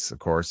case. Of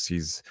course,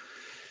 he's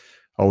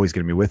always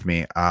going to be with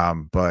me.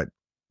 But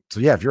so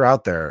yeah, if you're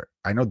out there,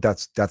 I know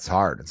that's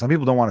hard, and some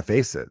people don't want to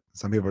face it.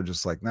 Some people are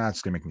just like, nah, it's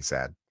just gonna make me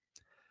sad.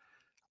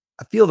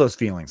 I feel those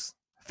feelings.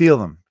 Feel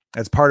them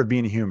as part of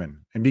being a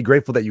human, and be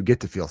grateful that you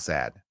get to feel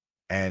sad,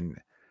 and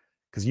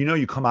because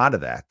you come out of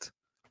that.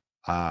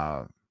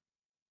 And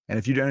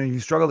if you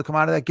struggle to come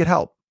out of that, get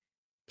help.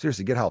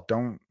 Seriously, get help.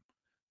 Don't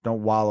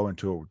wallow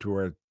into it to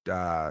where it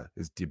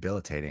is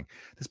debilitating.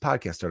 This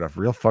podcast started off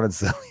real fun and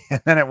silly,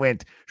 and then it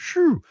went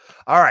shoo.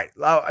 All right,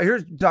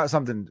 here's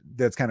something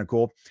that's kind of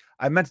cool.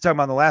 I meant to talk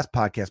about on the last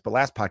podcast, but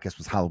last podcast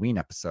was Halloween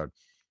episode.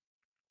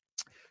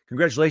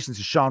 Congratulations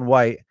to Sean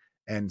White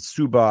and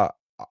Suba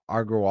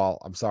Agarwal.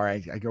 I'm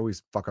sorry, I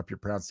always fuck up your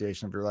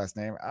pronunciation of your last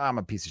name. I'm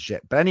a piece of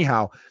shit. But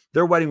anyhow,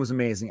 their wedding was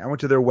amazing. I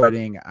went to their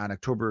wedding on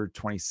October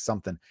 20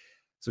 something,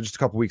 so just a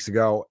couple weeks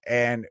ago,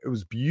 and it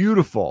was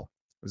beautiful.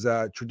 It was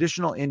a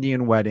traditional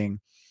Indian wedding.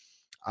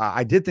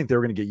 I did think they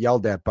were going to get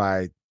yelled at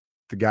by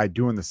the guy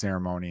doing the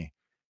ceremony,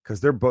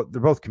 because they're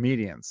both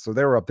comedians, so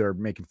they were up there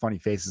making funny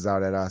faces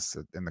out at us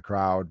in the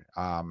crowd,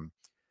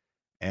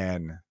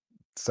 and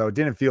so it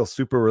didn't feel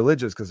super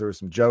religious because there were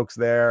some jokes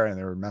there and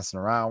they were messing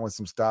around with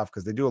some stuff,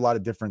 because they do a lot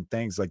of different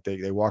things. Like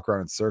they walk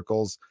around in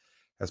circles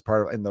as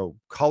part of, and the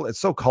color, it's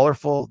so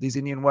colorful, these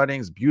Indian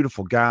weddings,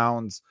 beautiful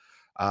gowns,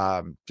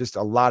 just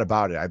a lot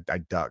about it. I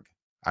dug.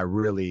 I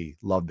really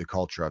loved the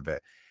culture of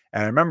it.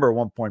 And I remember at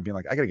one point being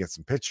like, I got to get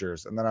some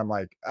pictures. And then I'm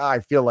like, I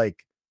feel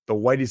like the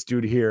whitest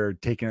dude here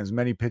taking as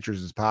many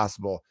pictures as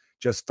possible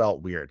just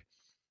felt weird.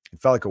 It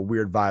felt like a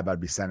weird vibe I'd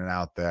be sending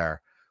out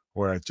there,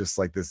 where it's just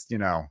like this, you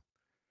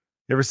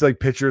ever see like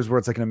pictures where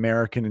it's like an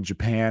American in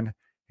Japan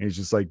and he's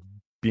just like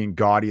being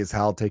gaudy as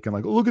hell, taking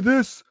like, oh, look at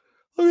this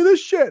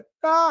shit.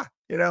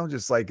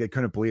 Just like they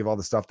couldn't believe all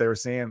the stuff they were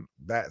seeing.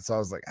 So I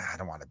was like, I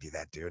don't want to be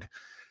that dude.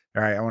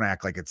 All right, I want to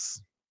act like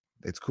it's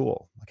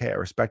cool. Like, hey, I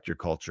respect your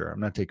culture. I'm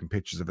not taking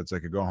pictures of it so I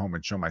could go home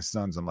and show my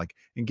sons. I'm like,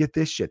 and get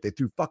this shit. They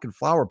threw fucking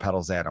flower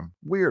petals at them.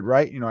 Weird,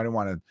 right? I didn't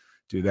want to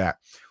do that,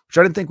 which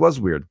I didn't think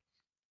was weird.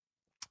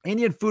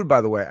 Indian food,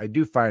 by the way, I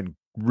do find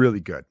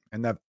really good.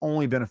 And I've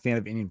only been a fan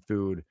of Indian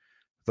food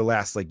the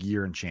last like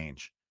year and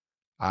change.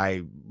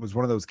 I was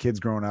one of those kids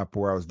growing up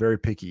where I was very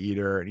picky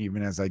eater. And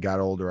even as I got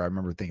older, I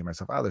remember thinking to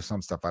myself, oh, there's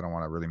some stuff I don't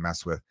want to really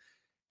mess with.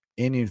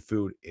 Indian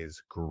food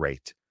is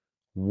great.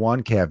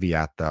 One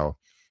caveat though,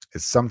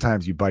 is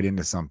sometimes you bite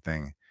into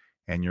something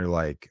and you're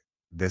like,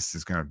 this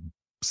is going to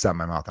set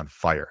my mouth on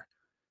fire.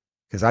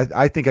 Because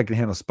I think I can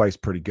handle spice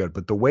pretty good.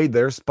 But the way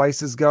their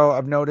spices go,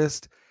 I've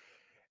noticed,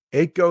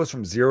 it goes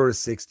from 0 to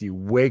 60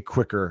 way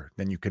quicker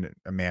than you can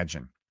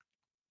imagine.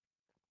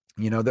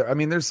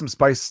 There's some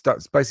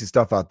spicy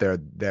stuff out there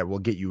that will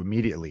get you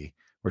immediately,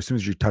 where as soon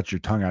as you touch your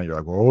tongue out, you're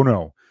like, well, oh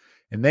no.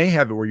 And they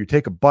have it where you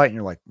take a bite and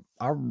you're like,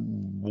 oh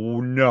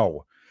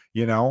no,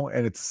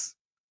 and it's,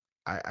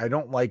 I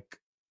don't like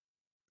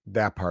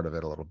that part of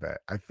it a little bit.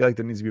 I feel like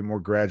there needs to be a more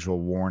gradual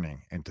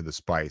warning into the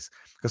spice,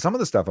 because some of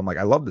the stuff I'm like,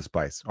 I love the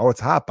spice. Oh, it's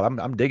hot, but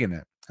I'm digging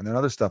it. And then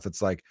other stuff,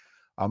 it's like,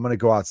 I'm going to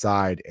go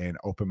outside and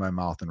open my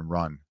mouth and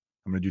run.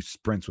 I'm going to do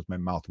sprints with my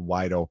mouth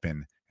wide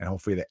open, and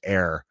hopefully the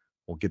air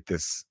will get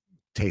this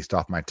taste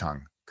off my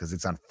tongue, because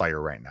it's on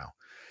fire right now.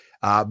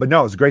 But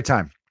no, it was a great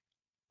time.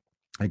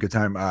 A good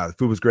time. The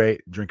food was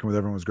great. Drinking with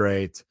everyone was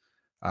great.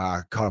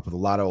 Caught up with a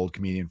lot of old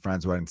comedian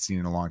friends who I hadn't seen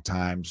in a long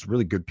time. Just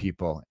really good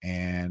people.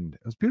 And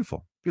it was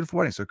beautiful. Beautiful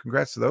wedding. So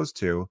congrats to those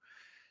two.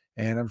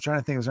 And I'm trying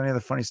to think, is there any other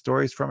funny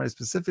stories from it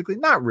specifically?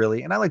 Not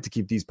really. And I like to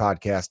keep these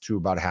podcasts to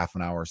about a half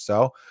an hour or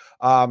so.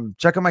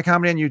 Check out my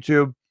comedy on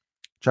YouTube.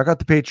 Check out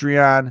the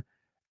Patreon.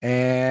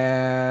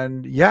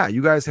 And yeah,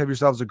 you guys have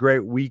yourselves a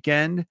great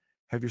weekend.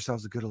 Have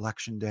yourselves a good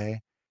election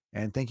day.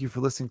 And thank you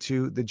for listening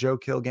to the Joe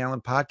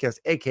Kilgallen podcast,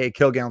 aka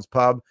Kilgallen's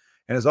Pub.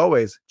 And as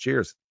always,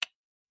 cheers.